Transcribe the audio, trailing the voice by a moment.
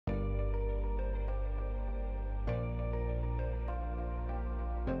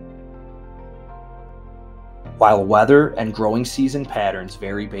While weather and growing season patterns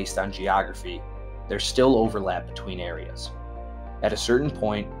vary based on geography, there's still overlap between areas. At a certain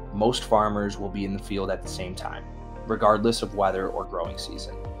point, most farmers will be in the field at the same time, regardless of weather or growing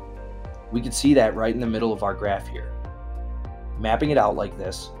season. We can see that right in the middle of our graph here. Mapping it out like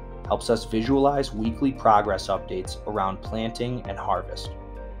this helps us visualize weekly progress updates around planting and harvest.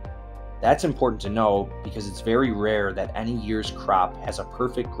 That's important to know because it's very rare that any year's crop has a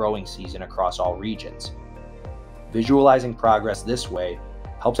perfect growing season across all regions. Visualizing progress this way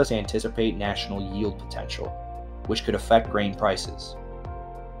helps us anticipate national yield potential, which could affect grain prices.